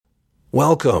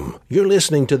Welcome. You're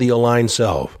listening to The Aligned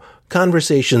Self,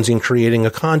 Conversations in Creating a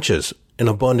Conscious and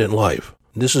Abundant Life.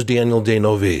 This is Daniel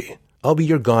D'Novi. I'll be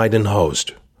your guide and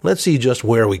host. Let's see just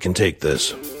where we can take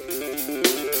this.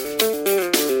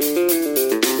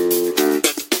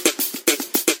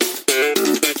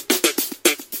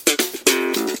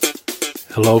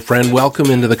 Hello, friend.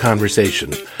 Welcome into the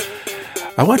conversation.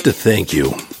 I want to thank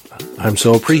you. I'm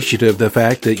so appreciative of the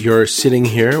fact that you're sitting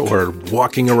here or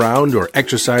walking around or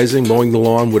exercising, mowing the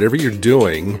lawn, whatever you're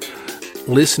doing,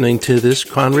 listening to this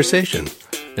conversation.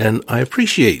 And I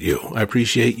appreciate you. I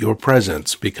appreciate your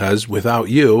presence because without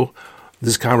you,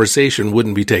 this conversation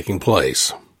wouldn't be taking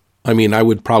place. I mean, I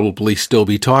would probably still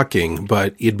be talking,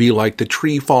 but it'd be like the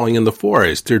tree falling in the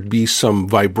forest. There'd be some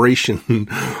vibration,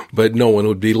 but no one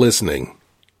would be listening.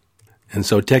 And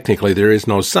so technically there is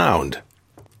no sound.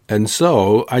 And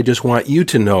so I just want you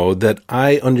to know that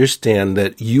I understand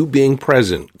that you being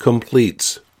present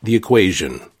completes the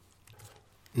equation.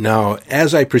 Now,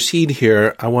 as I proceed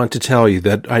here, I want to tell you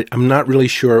that I'm not really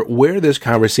sure where this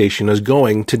conversation is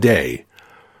going today.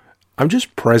 I'm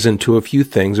just present to a few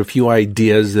things, a few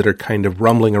ideas that are kind of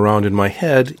rumbling around in my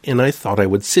head, and I thought I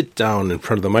would sit down in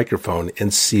front of the microphone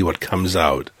and see what comes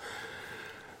out.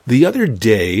 The other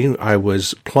day, I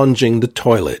was plunging the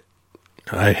toilet.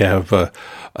 I have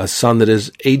a son that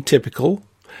is atypical,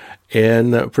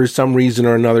 and for some reason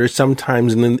or another,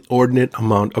 sometimes an inordinate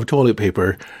amount of toilet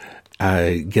paper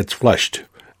gets flushed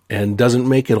and doesn't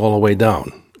make it all the way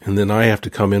down. And then I have to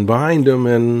come in behind him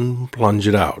and plunge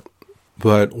it out.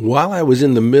 But while I was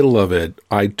in the middle of it,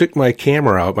 I took my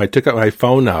camera out, I took my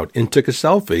phone out, and took a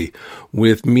selfie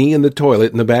with me in the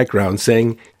toilet in the background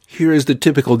saying, "Here is the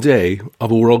typical day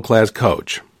of a world-class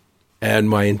coach." And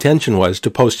my intention was to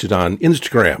post it on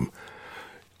Instagram.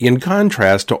 In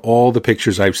contrast to all the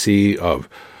pictures I see of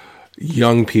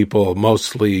young people,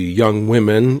 mostly young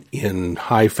women in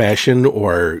high fashion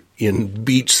or in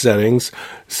beach settings,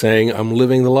 saying, "I'm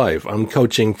living the life, I'm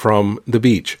coaching from the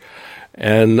beach."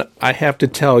 And I have to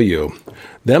tell you,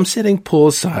 them sitting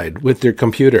poolside with their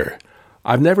computer,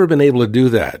 I've never been able to do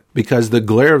that because the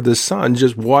glare of the sun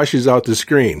just washes out the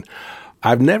screen.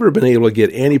 I've never been able to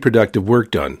get any productive work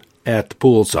done at the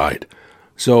poolside.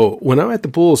 So when I'm at the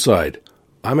poolside,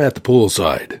 I'm at the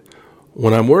poolside.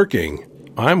 When I'm working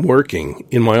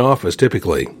in my office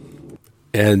typically.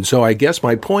 And so I guess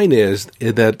my point is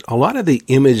that a lot of the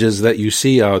images that you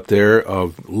see out there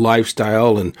of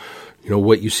lifestyle and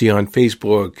what you see on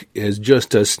Facebook is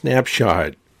just a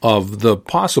snapshot of the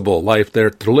possible life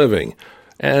they're living.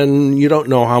 And you don't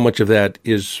know how much of that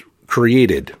is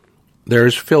created.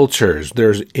 There's filters,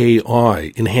 there's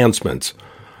AI enhancements.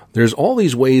 There's all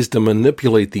these ways to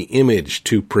manipulate the image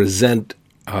to present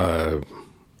a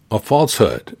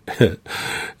falsehood.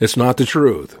 It's not the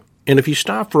truth. And if you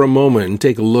stop for a moment and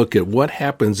take a look at what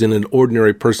happens in an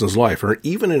ordinary person's life, or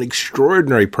even an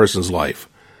extraordinary person's life,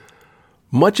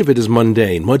 much of it is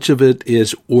mundane. Much of it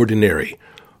is ordinary.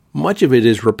 Much of it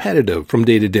is repetitive from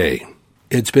day to day.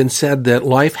 It's been said that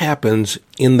life happens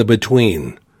in the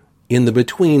between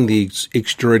these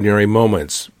extraordinary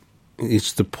moments.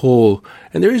 It's the pull,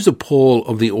 and there is a pull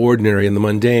of the ordinary and the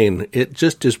mundane. It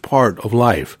just is part of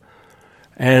life.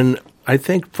 And I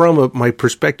think from my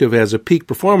perspective as a peak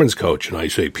performance coach, and I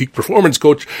say peak performance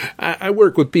coach, I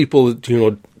work with people,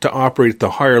 to operate at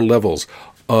the higher levels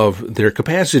of their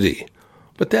capacity.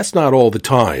 But that's not all the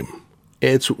time.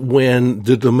 It's when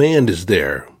the demand is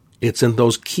there. It's in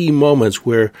those key moments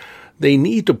where they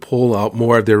need to pull out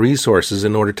more of their resources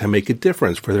in order to make a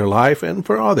difference for their life and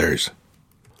for others.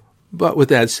 But with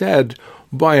that said,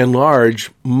 by and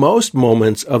large, most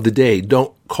moments of the day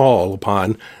don't call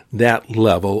upon that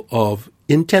level of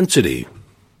intensity.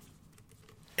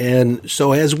 And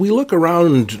so as we look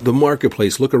around the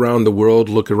marketplace, look around the world,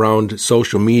 look around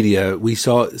social media, we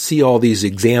see all these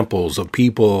examples of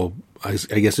people, I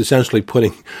guess, essentially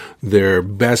putting their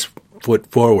best foot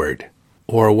forward,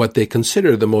 or what they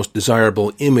consider the most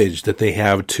desirable image that they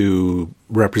have to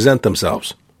represent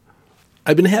themselves.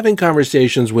 I've been having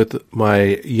conversations with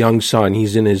my young son.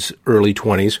 He's in his early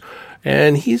 20s,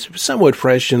 and he's somewhat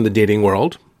fresh in the dating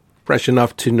world, fresh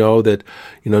enough to know that,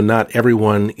 not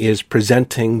everyone is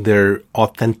presenting their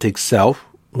authentic self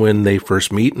when they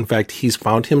first meet. In fact, he's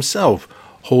found himself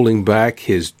holding back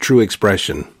his true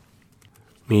expression.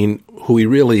 I mean, who he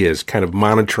really is, kind of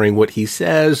monitoring what he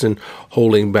says and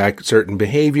holding back certain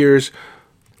behaviors.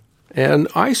 And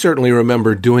I certainly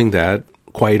remember doing that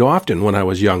quite often when I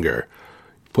was younger.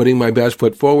 Putting my best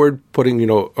foot forward, putting,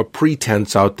 a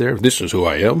pretense out there, this is who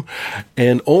I am,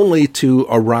 and only to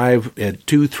arrive at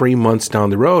 2-3 months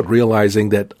down the road realizing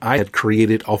that I had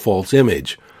created a false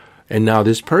image. And now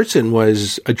this person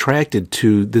was attracted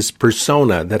to this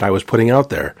persona that I was putting out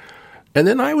there. And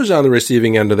then I was on the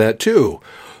receiving end of that too.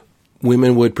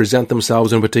 Women would present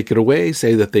themselves in a particular way,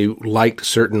 say that they liked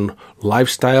certain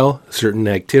lifestyle, certain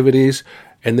activities.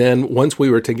 And then once we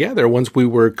were together, once we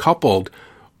were coupled,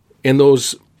 and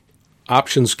those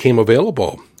options came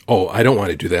available, oh, I don't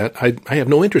want to do that. I have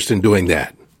no interest in doing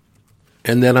that.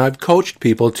 And then I've coached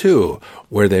people too,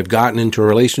 where they've gotten into a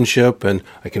relationship, and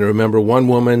I can remember one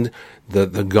woman, the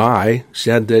guy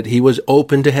said that he was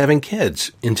open to having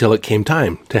kids until it came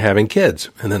time to having kids.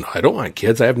 And then, I don't want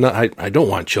kids. I don't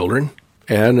want children.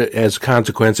 And as a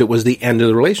consequence, it was the end of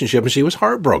the relationship, and she was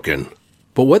heartbroken.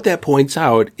 But what that points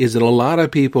out is that a lot of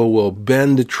people will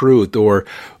bend the truth or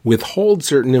withhold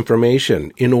certain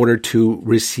information in order to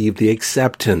receive the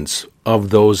acceptance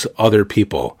of those other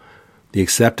people. The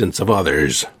acceptance of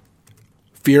others,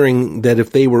 fearing that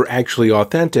if they were actually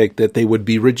authentic, that they would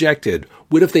be rejected.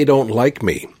 What if they don't like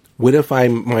me? What if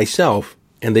I'm myself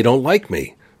and they don't like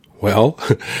me? Well,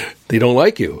 they don't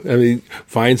like you. I mean,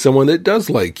 find someone that does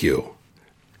like you.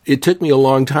 It took me a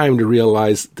long time to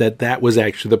realize that that was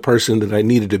actually the person that I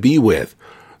needed to be with.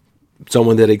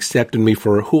 Someone that accepted me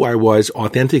for who I was,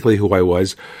 authentically who I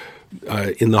was,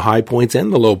 in the high points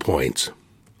and the low points.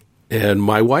 And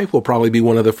my wife will probably be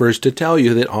one of the first to tell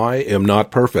you that I am not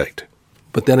perfect.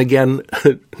 But then again,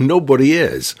 nobody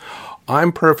is.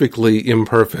 I'm perfectly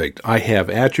imperfect. I have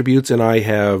attributes and I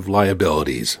have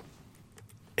liabilities.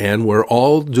 And we're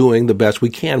all doing the best we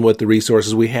can with the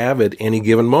resources we have at any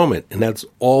given moment. And that's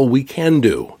all we can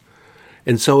do.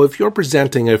 And so if you're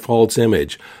presenting a false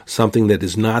image, something that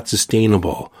is not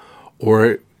sustainable,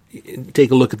 or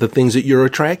take a look at the things that you're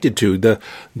attracted to,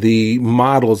 the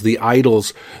models, the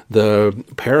idols, the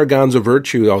paragons of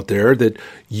virtue out there that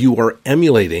you are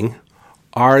emulating.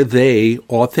 Are they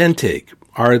authentic?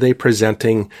 Are they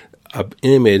presenting an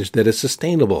image that is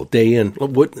sustainable day in?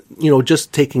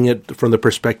 Just taking it from the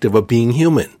perspective of being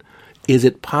human. Is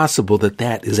it possible that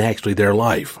that is actually their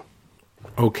life?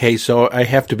 Okay, so I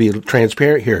have to be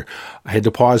transparent here. I had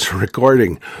to pause the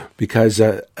recording because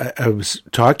I was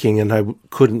talking and I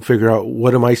couldn't figure out,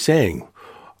 what am I saying?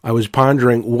 I was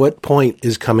pondering what point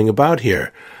is coming about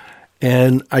here.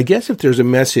 And I guess if there's a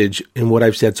message in what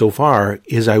I've said so far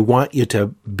is I want you to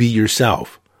be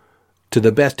yourself to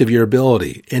the best of your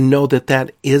ability and know that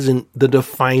that isn't the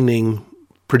defining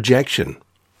projection.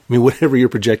 I mean, whatever you're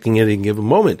projecting at any given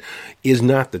moment is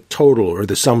not the total or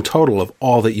the sum total of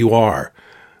all that you are.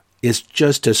 It's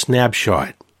just a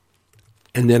snapshot.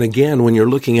 And then again, when you're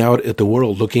looking out at the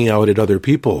world, looking out at other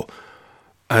people,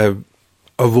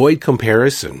 avoid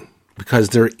comparison because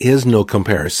there is no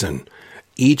comparison.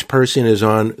 Each person is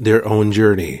on their own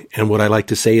journey. And what I like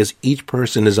to say is each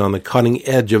person is on the cutting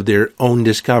edge of their own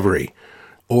discovery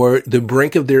or the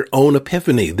brink of their own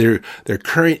epiphany, their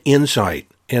current insight.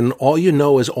 And all you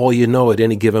know is all you know at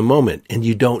any given moment. And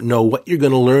you don't know what you're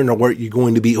going to learn or what you're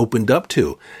going to be opened up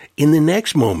to in the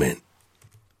next moment.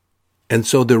 And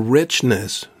so the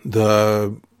richness,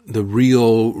 the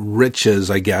real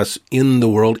riches, I guess, in the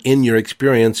world, in your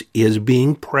experience, is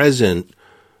being present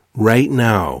right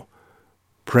now.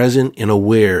 Present and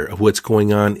aware of what's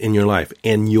going on in your life.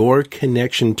 And your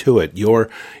connection to it, your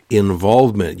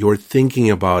involvement, your thinking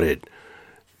about it.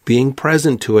 Being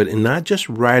present to it and not just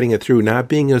riding it through, not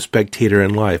being a spectator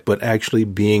in life, but actually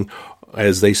being,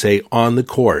 as they say, on the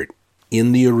court,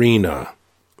 in the arena.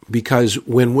 Because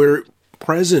when we're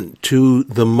present to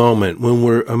the moment, when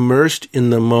we're immersed in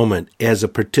the moment as a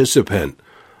participant,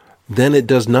 then it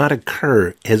does not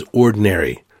occur as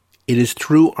ordinary. It is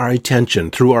through our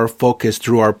attention, through our focus,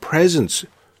 through our presence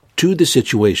to the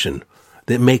situation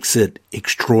that makes it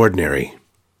extraordinary.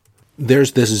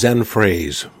 There's this Zen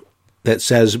phrase that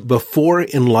says, before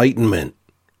enlightenment,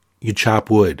 you chop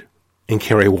wood and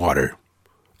carry water.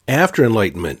 After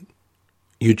enlightenment,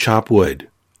 you chop wood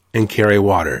and carry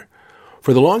water.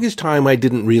 For the longest time, I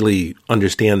didn't really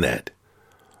understand that.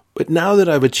 But now that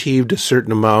I've achieved a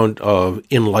certain amount of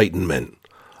enlightenment,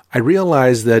 I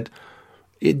realize that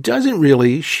it doesn't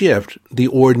really shift the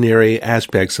ordinary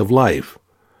aspects of life.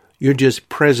 You're just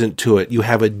present to it. You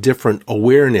have a different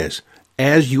awareness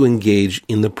as you engage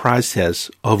in the process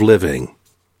of living.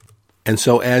 And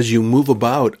so as you move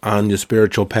about on the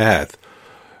spiritual path,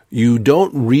 you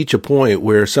don't reach a point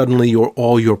where suddenly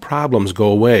all your problems go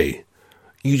away.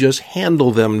 You just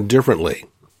handle them differently.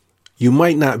 You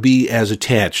might not be as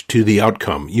attached to the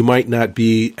outcome. You might not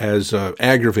be as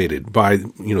aggravated by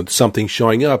something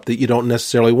showing up that you don't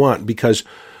necessarily want, because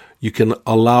you can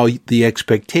allow the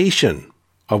expectation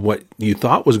of what you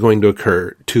thought was going to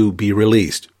occur to be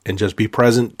released and just be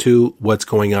present to what's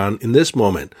going on in this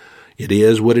moment. It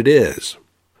is what it is.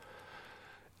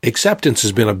 Acceptance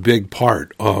has been a big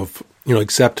part of,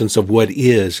 acceptance of what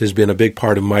is has been a big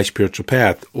part of my spiritual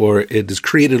path, or it has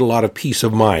created a lot of peace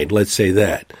of mind, let's say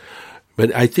that.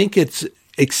 But I think it's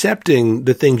accepting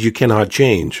the things you cannot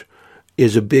change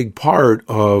is a big part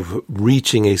of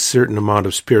reaching a certain amount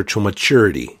of spiritual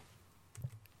maturity.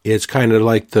 It's kind of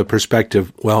like the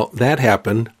perspective, well, that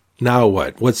happened, now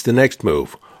what? What's the next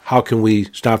move? How can we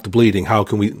stop the bleeding?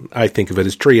 I think of it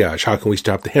as triage. How can we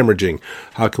stop the hemorrhaging?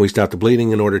 How can we stop the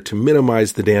bleeding in order to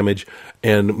minimize the damage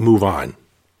and move on?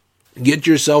 Get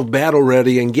yourself battle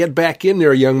ready and get back in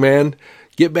there, young man.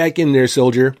 Get back in there,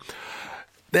 soldier.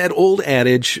 That old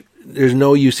adage, there's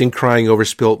no use in crying over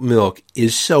spilt milk,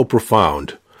 is so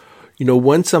profound.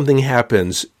 When something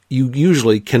happens, you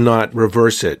usually cannot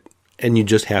reverse it. And you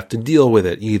just have to deal with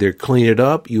it. You either clean it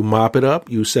up, you mop it up,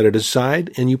 you set it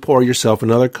aside, and you pour yourself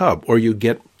another cup. Or you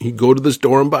go to the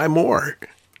store and buy more.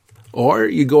 Or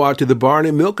you go out to the barn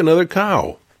and milk another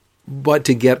cow. But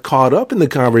to get caught up in the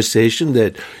conversation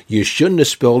that you shouldn't have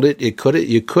spilled it, you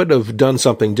could have done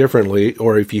something differently,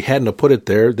 or if you hadn't have put it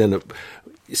there, then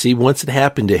once it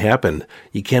happened, it happened.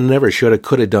 You can never shoulda,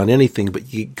 coulda done anything,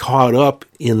 but you caught up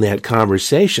in that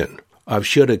conversation of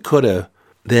shoulda, coulda.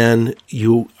 Then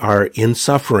you are in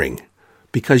suffering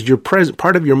because you're present.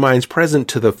 Part of your mind's present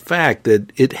to the fact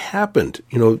that it happened.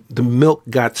 The milk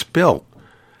got spilt,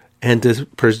 and to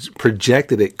project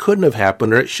that it couldn't have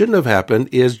happened or it shouldn't have happened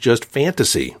is just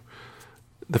fantasy.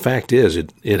 The fact is,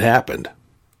 it happened.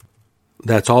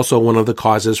 That's also one of the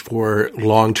causes for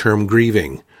long-term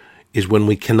grieving, is when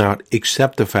we cannot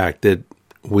accept the fact that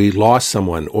we lost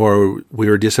someone or we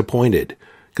are disappointed.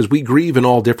 Because we grieve in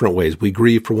all different ways. We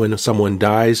grieve for when someone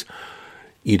dies,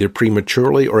 either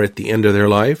prematurely or at the end of their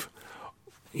life.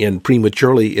 And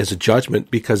prematurely is a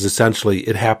judgment because essentially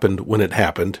it happened when it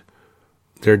happened.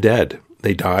 They're dead.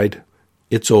 They died.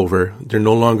 It's over. They're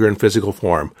no longer in physical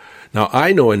form. Now,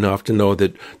 I know enough to know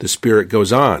that the spirit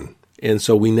goes on. And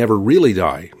so we never really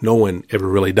die. No one ever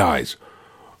really dies.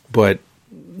 But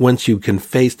once you can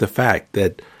face the fact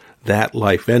that that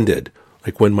life ended,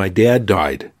 like when my dad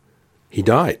died, he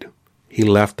died. He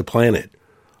left the planet.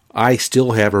 I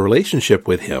still have a relationship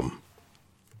with him.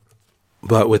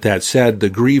 But with that said, the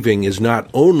grieving is not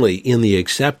only in the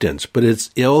acceptance, but it's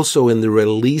also in the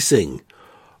releasing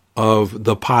of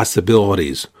the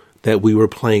possibilities that we were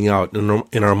playing out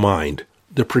in our mind.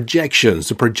 The projections,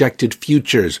 the projected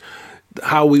futures,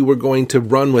 how we were going to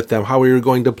run with them, how we were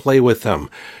going to play with them.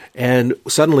 And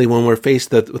suddenly when we're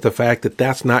faced with the fact that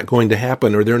that's not going to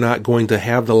happen or they're not going to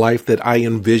have the life that I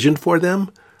envisioned for them,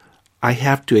 I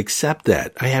have to accept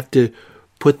that. I have to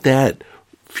put that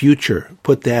future,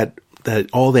 put that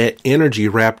all that energy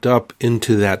wrapped up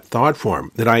into that thought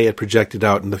form that I had projected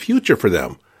out in the future for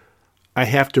them. I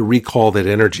have to recall that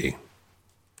energy.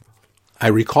 I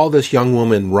recall this young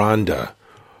woman, Rhonda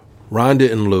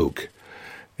and Luke.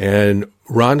 And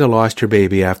Rhonda lost her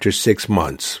baby after 6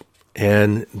 months.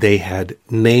 And they had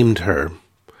named her.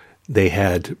 They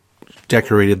had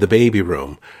decorated the baby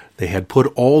room. They had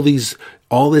put all this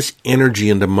energy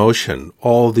into motion,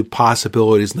 all the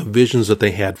possibilities and the visions that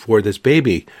they had for this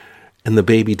baby, and the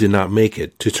baby did not make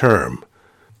it to term.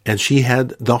 And she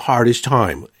had the hardest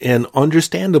time, and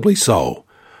understandably so.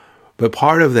 But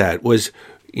part of that was,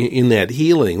 in that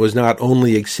healing, was not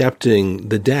only accepting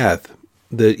the death,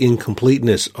 the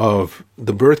incompleteness of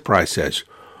the birth process,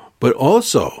 but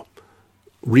also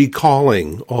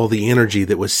recalling all the energy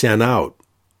that was sent out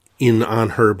on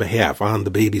her behalf, on the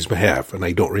baby's behalf. And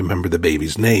I don't remember the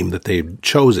baby's name that they'd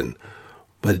chosen,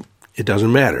 but it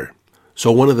doesn't matter.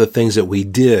 So one of the things that we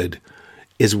did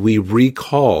is we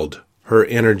recalled her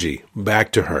energy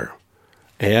back to her.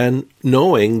 And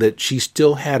knowing that she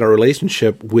still had a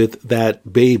relationship with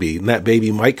that baby, and that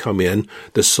baby might come in,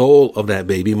 the soul of that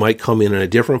baby might come in a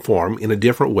different form, in a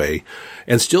different way,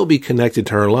 and still be connected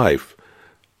to her life.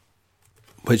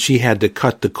 But she had to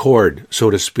cut the cord,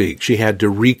 so to speak. She had to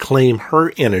reclaim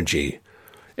her energy.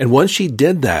 And once she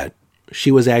did that, she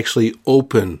was actually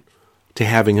open to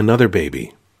having another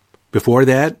baby. Before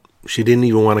that, she didn't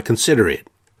even want to consider it.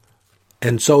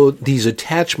 And so these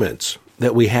attachments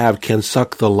that we have can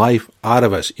suck the life out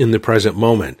of us in the present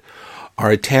moment.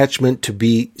 Our attachment to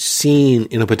be seen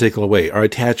in a particular way, our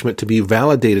attachment to be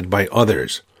validated by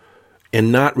others,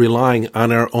 and not relying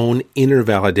on our own inner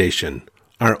validation,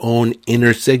 our own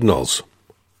inner signals.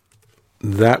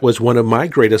 That was one of my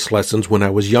greatest lessons when I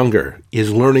was younger,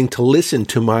 is learning to listen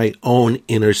to my own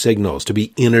inner signals, to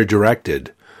be inner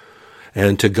directed,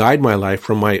 and to guide my life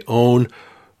from my own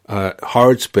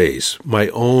heart space, my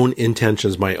own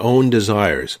intentions, my own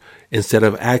desires, instead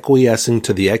of acquiescing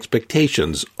to the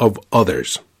expectations of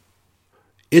others.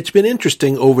 It's been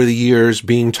interesting over the years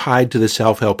being tied to the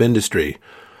self-help industry.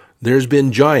 There's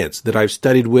been giants that I've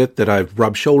studied with, that I've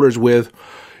rubbed shoulders with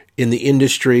in the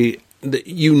industry.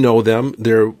 You know them.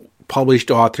 They're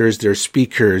published authors, they're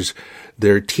speakers,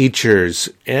 they're teachers,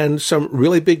 and some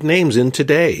really big names in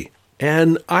today.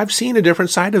 And I've seen a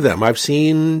different side of them. I've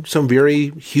seen some very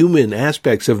human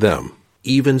aspects of them,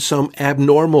 even some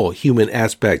abnormal human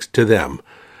aspects to them.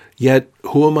 Yet,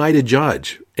 who am I to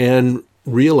judge? And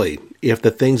really, if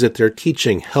the things that they're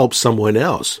teaching help someone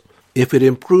else, if it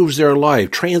improves their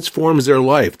life, transforms their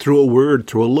life through a word,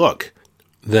 through a look,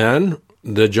 then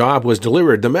the job was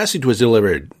delivered, the message was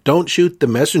delivered. Don't shoot the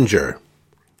messenger.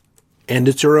 And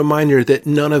it's a reminder that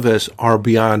none of us are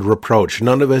beyond reproach.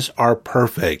 None of us are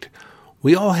perfect.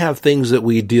 We all have things that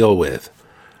we deal with.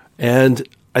 And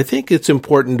I think it's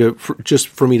important just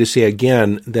for me to say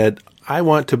again that I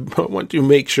want to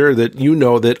make sure that you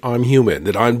know that I'm human,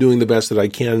 that I'm doing the best that I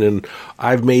can, and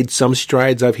I've made some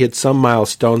strides, I've hit some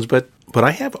milestones, but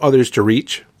I have others to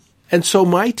reach. And so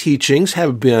my teachings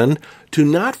have been to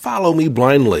not follow me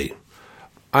blindly.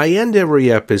 I end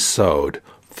every episode,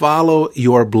 follow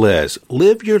your bliss.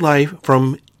 Live your life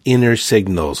from inner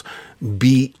signals.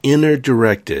 Be inner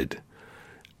directed.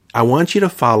 I want you to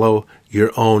follow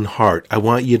your own heart. I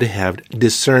want you to have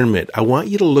discernment. I want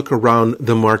you to look around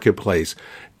the marketplace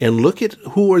and look at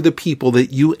who are the people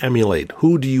that you emulate.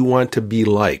 Who do you want to be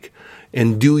like?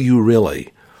 And do you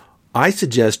really? I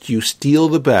suggest you steal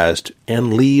the best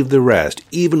and leave the rest,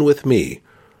 even with me.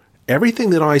 Everything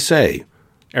that I say,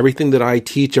 everything that I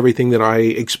teach, everything that I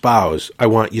espouse, I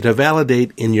want you to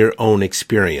validate in your own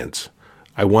experience.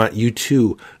 I want you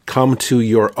to come to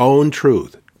your own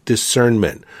truth.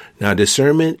 Discernment. Now,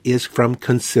 discernment is from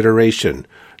consideration,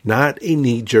 not a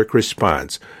knee-jerk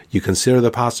response. You consider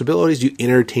the possibilities, you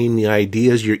entertain the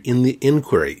ideas, you're in the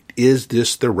inquiry. Is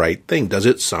this the right thing? Does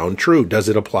it sound true? Does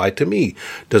it apply to me?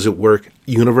 Does it work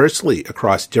universally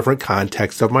across different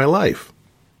contexts of my life?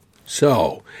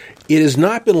 So, it has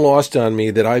not been lost on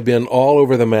me that I've been all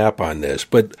over the map on this,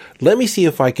 but let me see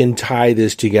if I can tie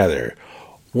this together.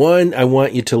 One, I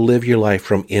want you to live your life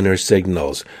from inner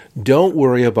signals. Don't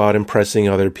worry about impressing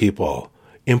other people.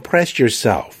 Impress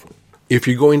yourself. If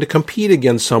you're going to compete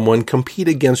against someone, compete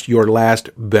against your last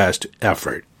best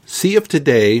effort. See if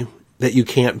today that you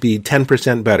can't be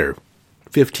 10% better,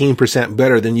 15%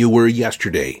 better than you were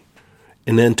yesterday.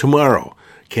 And then tomorrow,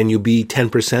 can you be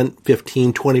 10%,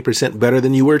 15, 20% better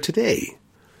than you were today?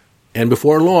 And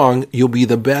before long, you'll be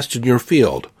the best in your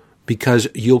field, because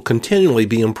you'll continually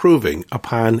be improving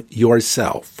upon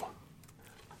yourself.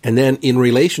 And then in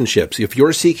relationships, if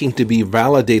you're seeking to be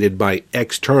validated by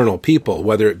external people,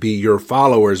 whether it be your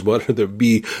followers, whether it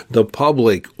be the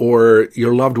public or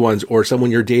your loved ones or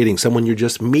someone you're dating, someone you're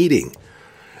just meeting,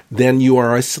 then you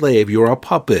are a slave, you're a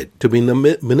puppet to be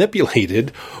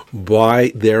manipulated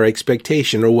by their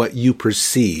expectation or what you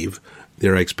perceive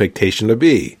their expectation to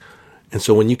be. And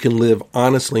so when you can live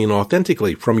honestly and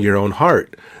authentically from your own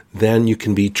heart, then you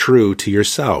can be true to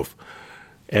yourself.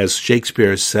 As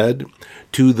Shakespeare said,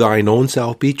 "To thine own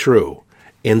self be true,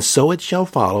 and so it shall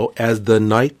follow as the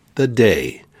night the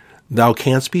day. Thou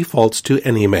canst be false to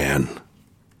any man."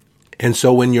 And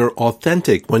so when you're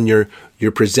authentic, when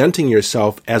you're presenting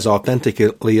yourself as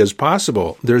authentically as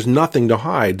possible, there's nothing to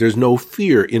hide. There's no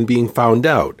fear in being found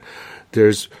out.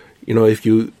 There's, if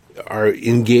you are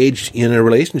engaged in a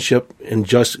relationship and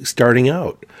just starting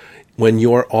out, when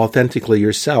you're authentically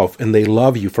yourself and they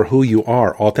love you for who you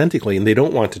are authentically and they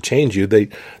don't want to change you, they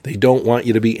don't want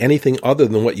you to be anything other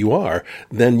than what you are,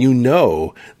 then you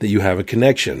know that you have a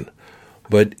connection.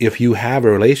 But if you have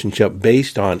a relationship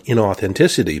based on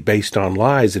inauthenticity, based on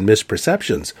lies and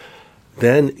misperceptions,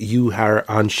 then you are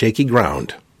on shaky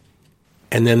ground.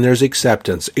 And then there's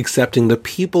acceptance, accepting the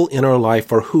people in our life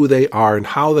for who they are and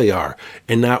how they are,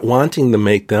 and not wanting to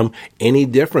make them any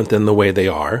different than the way they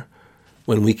are.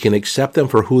 When we can accept them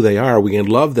for who they are, we can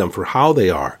love them for how they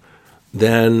are,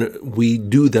 then we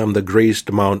do them the greatest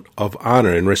amount of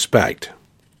honor and respect.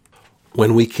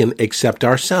 When we can accept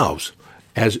ourselves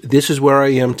as this is where I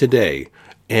am today,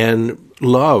 and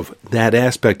love that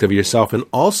aspect of yourself, and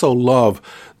also love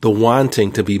the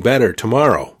wanting to be better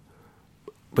tomorrow.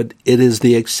 But it is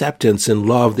the acceptance and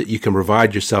love that you can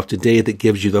provide yourself today that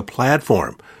gives you the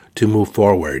platform to move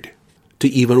forward, to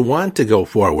even want to go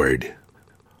forward.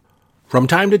 From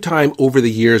time to time over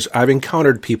the years, I've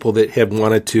encountered people that have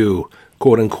wanted to,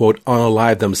 quote-unquote,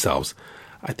 unalive themselves.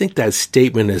 I think that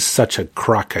statement is such a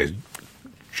crock of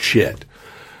shit.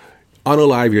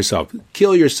 Unalive yourself.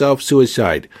 Kill yourself.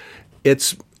 Suicide.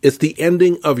 It's the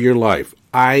ending of your life.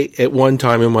 At one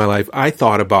time in my life, I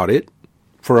thought about it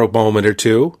for a moment or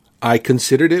two. I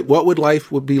considered it, what would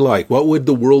life would be like? What would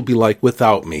the world be like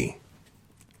without me?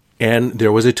 And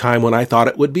there was a time when I thought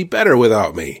it would be better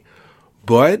without me.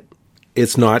 But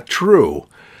it's not true.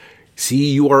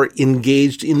 See, you are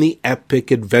engaged in the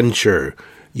epic adventure.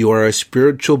 You are a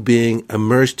spiritual being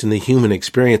immersed in the human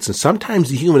experience. And sometimes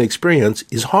the human experience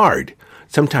is hard.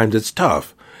 Sometimes it's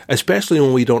tough, especially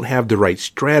when we don't have the right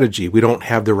strategy. We don't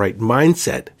have the right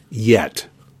mindset yet.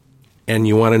 And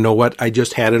you want to know what? I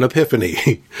just had an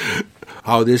epiphany.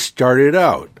 How this started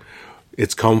out.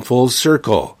 It's come full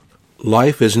circle.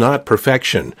 Life is not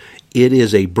perfection. It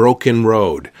is a broken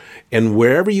road. And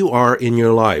wherever you are in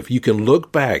your life, you can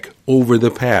look back over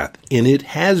the path, and it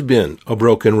has been a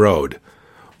broken road.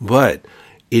 But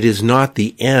it is not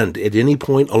the end. At any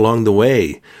point along the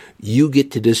way, you get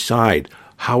to decide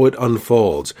how it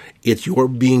unfolds. It's your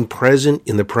being present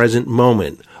in the present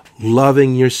moment,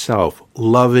 loving yourself,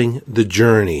 loving the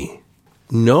journey,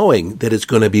 knowing that it's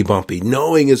going to be bumpy,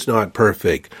 knowing it's not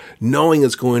perfect, knowing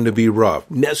it's going to be rough,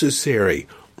 necessary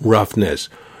roughness.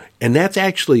 And that's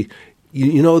actually,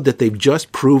 you know that they've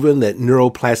just proven that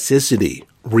neuroplasticity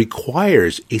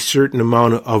requires a certain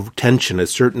amount of tension, a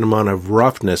certain amount of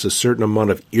roughness, a certain amount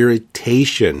of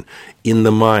irritation in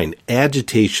the mind,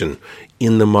 agitation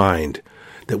in the mind.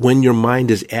 That when your mind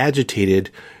is agitated,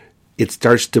 it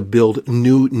starts to build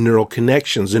new neural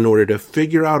connections in order to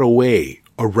figure out a way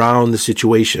around the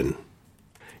situation.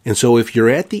 And so if you're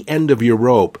at the end of your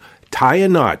rope, tie a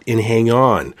knot and hang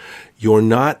on. You're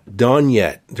not done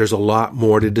yet. There's a lot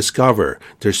more to discover.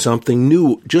 There's something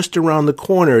new just around the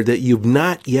corner that you've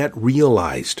not yet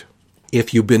realized.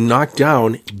 If you've been knocked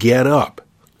down, get up.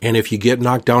 And if you get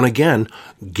knocked down again,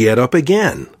 get up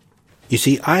again. You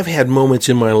see, I've had moments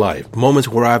in my life, moments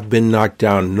where I've been knocked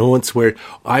down, moments where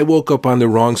I woke up on the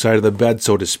wrong side of the bed,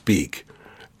 so to speak.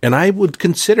 And I would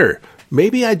consider,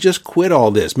 maybe I just quit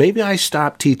all this. Maybe I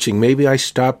stopped teaching. Maybe I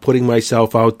stopped putting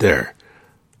myself out there.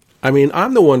 I mean,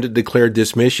 I'm the one that declared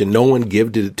this mission. No one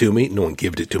gave it to me. No one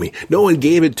gave it to me. No one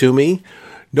gave it to me.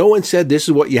 No one said this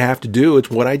is what you have to do.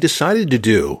 It's what I decided to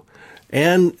do.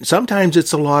 And sometimes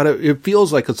it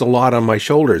feels like it's a lot on my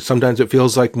shoulders. Sometimes it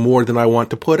feels like more than I want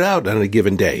to put out on a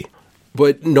given day.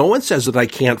 But no one says that I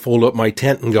can't fold up my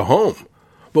tent and go home.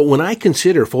 But when I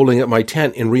consider folding up my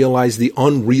tent and realize the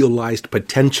unrealized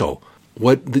potential,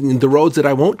 what the roads that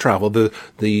I won't travel,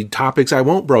 the topics I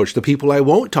won't broach, the people I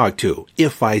won't talk to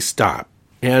if I stop.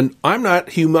 And I'm not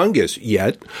humongous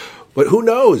yet, but who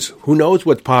knows? Who knows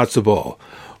what's possible?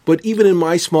 But even in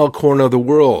my small corner of the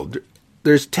world,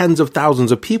 there's tens of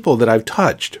thousands of people that I've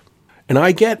touched. And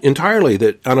I get entirely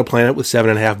that on a planet with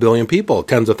 7.5 billion people,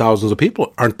 tens of thousands of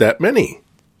people aren't that many.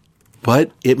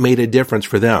 But it made a difference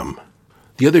for them.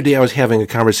 The other day I was having a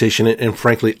conversation, and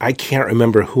frankly, I can't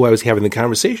remember who I was having the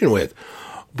conversation with.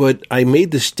 But I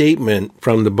made the statement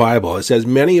from the Bible. It says,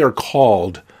 many are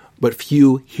called, but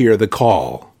few hear the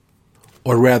call.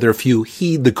 Or rather, few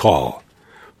heed the call.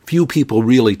 Few people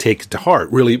really take it to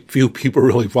heart. Really, few people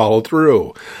really follow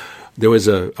through. There was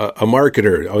a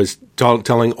marketer. I was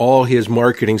telling all his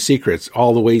marketing secrets,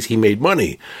 all the ways he made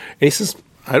money. And he says,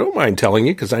 I don't mind telling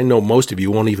you because I know most of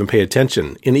you won't even pay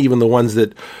attention. And even the ones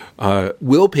that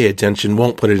will pay attention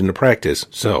won't put it into practice.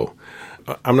 So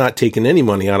I'm not taking any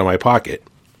money out of my pocket.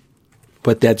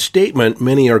 But that statement,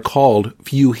 many are called,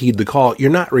 few heed the call.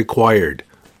 You're not required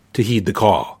to heed the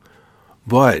call.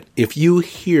 But if you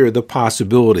hear the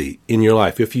possibility in your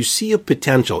life, if you see a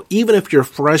potential, even if you're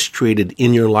frustrated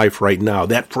in your life right now,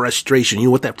 that frustration, you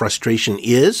know what that frustration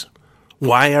is?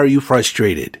 Why are you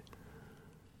frustrated?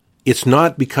 It's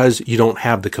not because you don't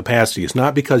have the capacity. It's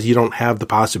not because you don't have the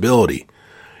possibility.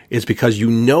 It's because you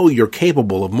know you're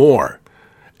capable of more,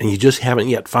 and you just haven't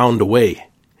yet found a way,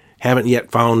 haven't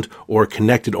yet found or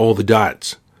connected all the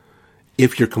dots.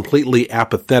 If you're completely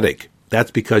apathetic,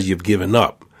 that's because you've given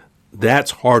up.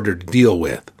 That's harder to deal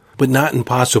with, but not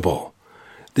impossible.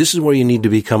 This is where you need to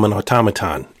become an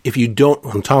automaton.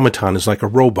 Automaton is like a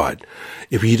robot.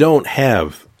 If you don't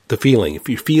have the feeling, if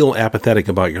you feel apathetic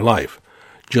about your life,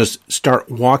 just start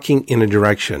walking in a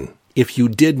direction. If you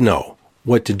did know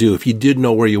what to do, if you did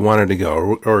know where you wanted to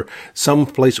go, or some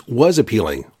place was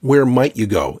appealing, where might you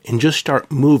go? And just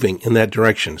start moving in that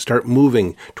direction. Start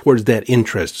moving towards that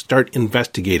interest. Start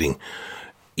investigating.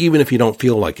 Even if you don't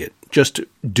feel like it, just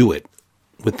do it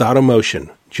without emotion.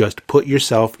 Just put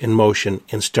yourself in motion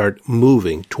and start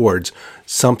moving towards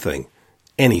something,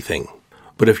 anything.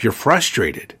 But if you're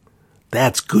frustrated,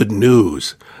 that's good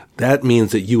news. That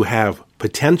means that you have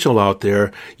potential out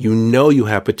there. You know you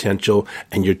have potential,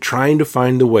 and you're trying to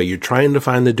find the way. You're trying to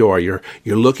find the door. You're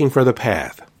looking for the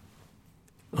path.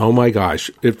 Oh my gosh,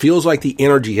 it feels like the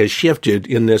energy has shifted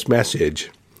in this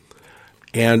message.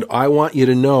 And I want you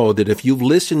to know that if you've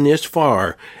listened this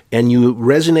far and you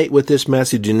resonate with this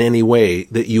message in any way,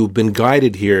 that you've been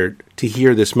guided here to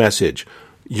hear this message,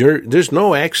 there's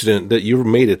no accident that you've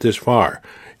made it this far.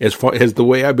 As far as the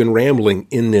way I've been rambling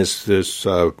in this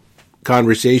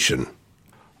conversation.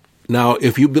 Now,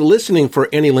 if you've been listening for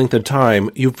any length of time,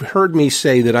 you've heard me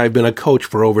say that I've been a coach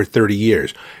for over 30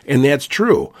 years, and that's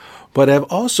true. But I've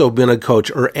also been a coach,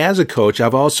 or as a coach,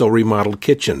 I've also remodeled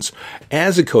kitchens.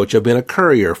 As a coach, I've been a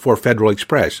courier for Federal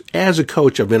Express. As a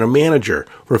coach, I've been a manager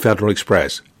for Federal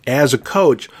Express. As a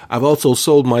coach, I've also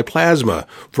sold my plasma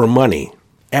for money.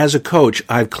 As a coach,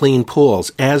 I've cleaned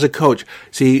pools. As a coach,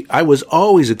 see, I was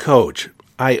always a coach.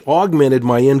 I augmented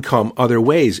my income other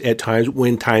ways at times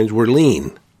when times were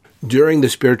lean. During the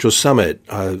Spiritual Summit,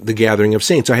 the Gathering of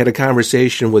Saints, I had a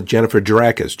conversation with Jennifer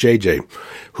Durakis, JJ,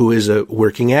 who is a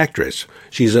working actress.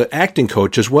 She's an acting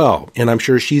coach as well, and I'm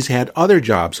sure she's had other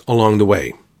jobs along the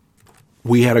way.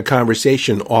 We had a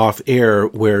conversation off air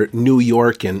where New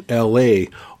York and LA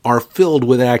are filled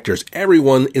with actors.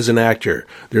 Everyone is an actor.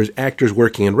 There's actors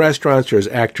working in restaurants. There's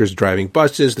actors driving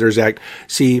buses.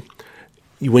 See,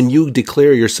 when you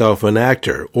declare yourself an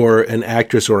actor or an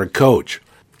actress or a coach,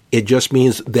 it just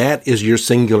means that is your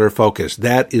singular focus.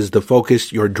 That is the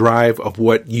focus, your drive of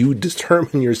what you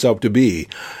determine yourself to be.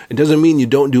 It doesn't mean you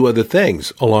don't do other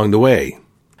things along the way.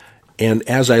 And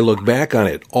as I look back on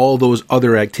it, all those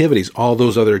other activities, all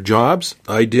those other jobs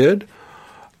I did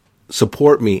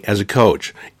support me as a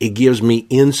coach. It gives me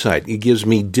insight. It gives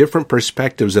me different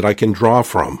perspectives that I can draw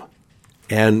from.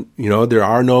 And, there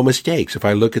are no mistakes. If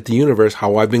I look at the universe,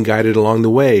 how I've been guided along the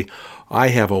way, I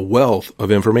have a wealth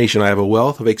of information. I have a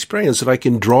wealth of experience that I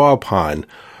can draw upon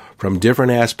from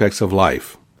different aspects of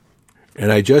life.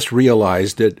 And I just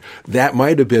realized that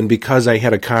might have been because I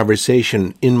had a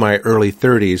conversation in my early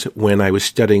 30s when I was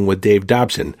studying with Dave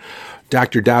Dobson.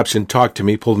 Dr. Dobson talked to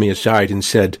me, pulled me aside, and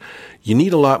said, "You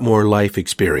need a lot more life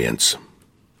experience."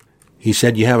 He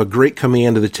said, "You have a great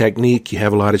command of the technique, you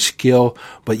have a lot of skill,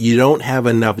 but you don't have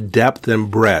enough depth and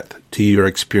breadth to your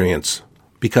experience.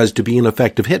 Because to be an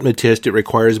effective hypnotist, it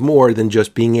requires more than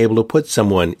just being able to put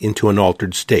someone into an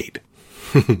altered state."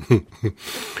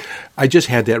 I just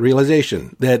had that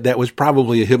realization that was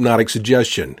probably a hypnotic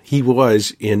suggestion. He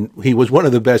was one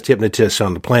of the best hypnotists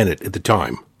on the planet at the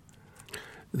time.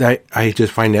 I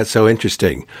just find that so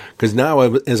interesting because now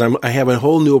I have a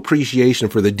whole new appreciation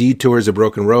for the detours, the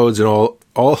broken roads, and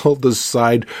all the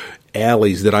side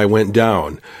alleys that I went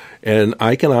down. And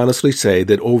I can honestly say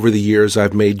that over the years,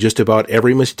 I've made just about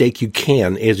every mistake you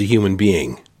can as a human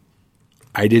being.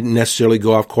 I didn't necessarily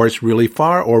go off course really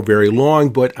far or very long,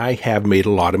 but I have made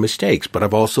a lot of mistakes. But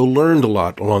I've also learned a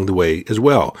lot along the way as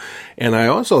well. And I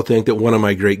also think that one of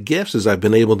my great gifts is I've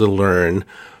been able to learn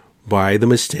by the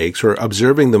mistakes or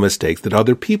observing the mistakes that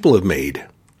other people have made.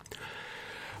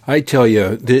 I tell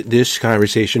you, this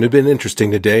conversation has been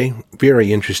interesting today,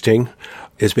 very interesting.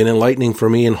 It's been enlightening for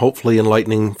me and hopefully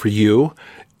enlightening for you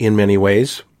in many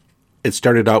ways. It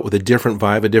started out with a different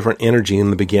vibe, a different energy in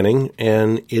the beginning,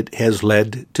 and it has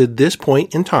led to this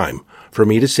point in time for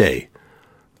me to say,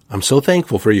 I'm so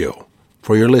thankful for you,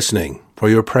 for your listening, for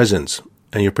your presence,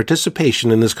 and your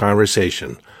participation in this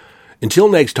conversation. Until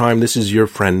next time, this is your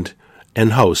friend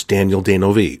and host, Daniel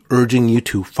D'Neuville, urging you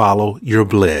to follow your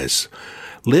bliss.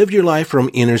 Live your life from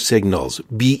inner signals.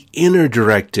 Be inner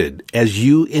directed as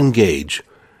you engage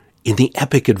in the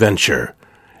epic adventure,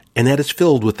 and that is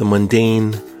filled with the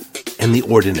mundane and the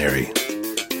ordinary.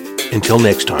 Until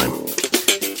next time.